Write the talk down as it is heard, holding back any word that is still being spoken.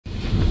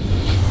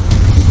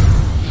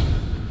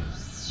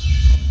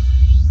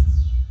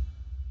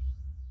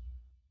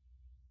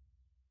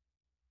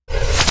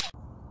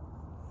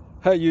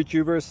Hey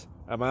YouTubers,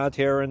 I'm out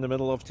here in the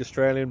middle of the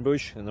Australian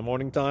bush in the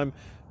morning time.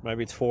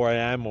 Maybe it's 4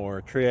 a.m.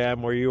 or 3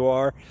 a.m. where you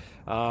are.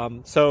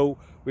 So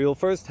we will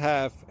first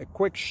have a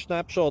quick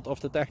snapshot of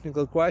the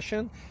technical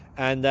question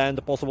and then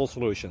the possible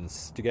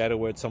solutions, together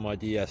with some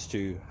ideas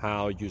to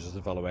how users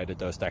evaluated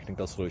those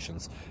technical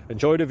solutions.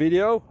 Enjoy the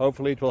video,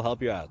 hopefully it will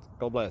help you out.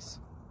 God bless.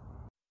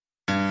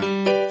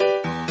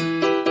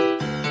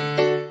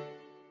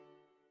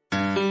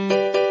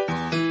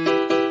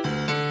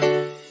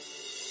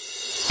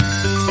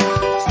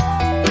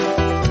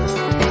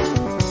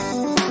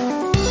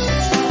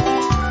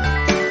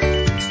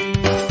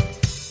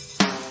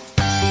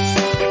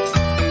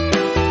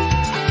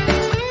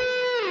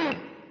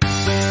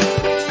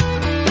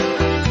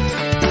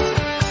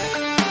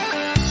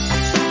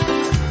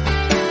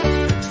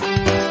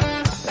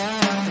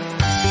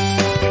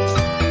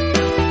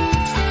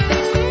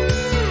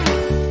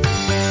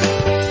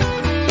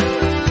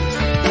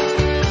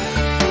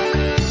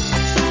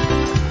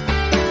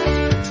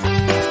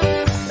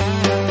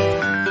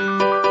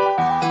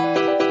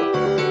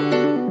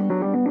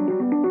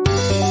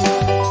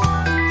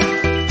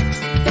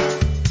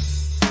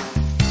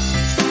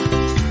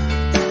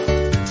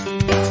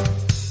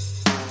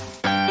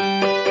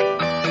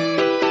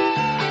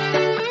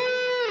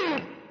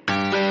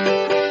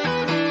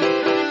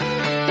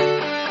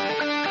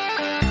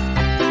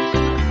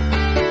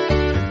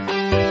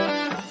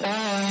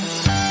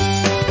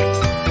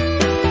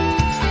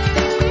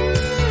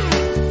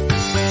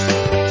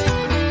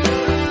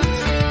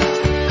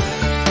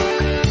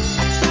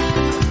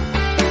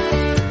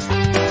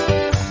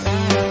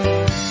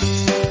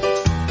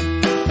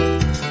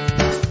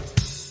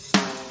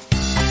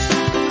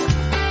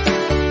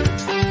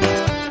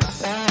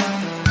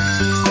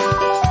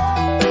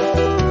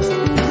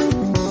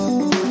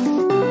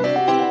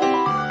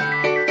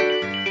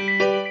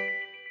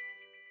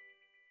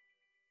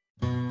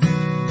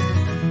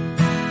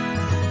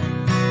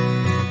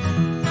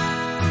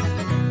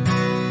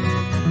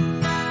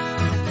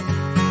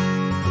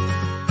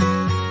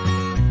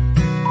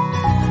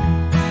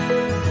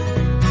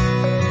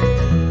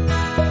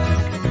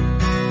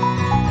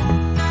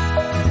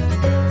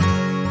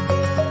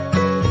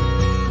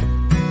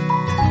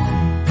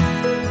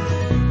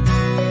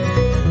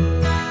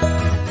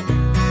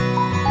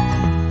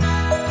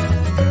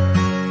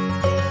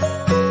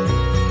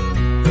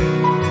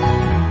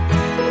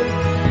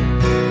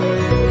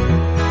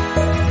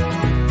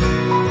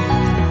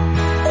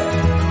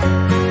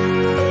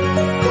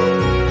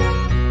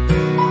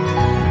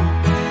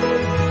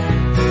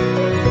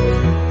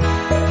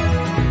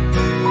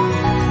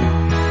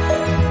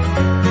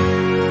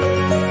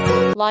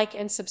 Like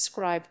and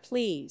subscribe,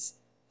 please.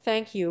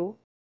 Thank you.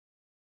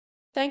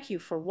 Thank you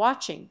for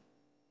watching.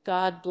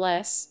 God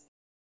bless.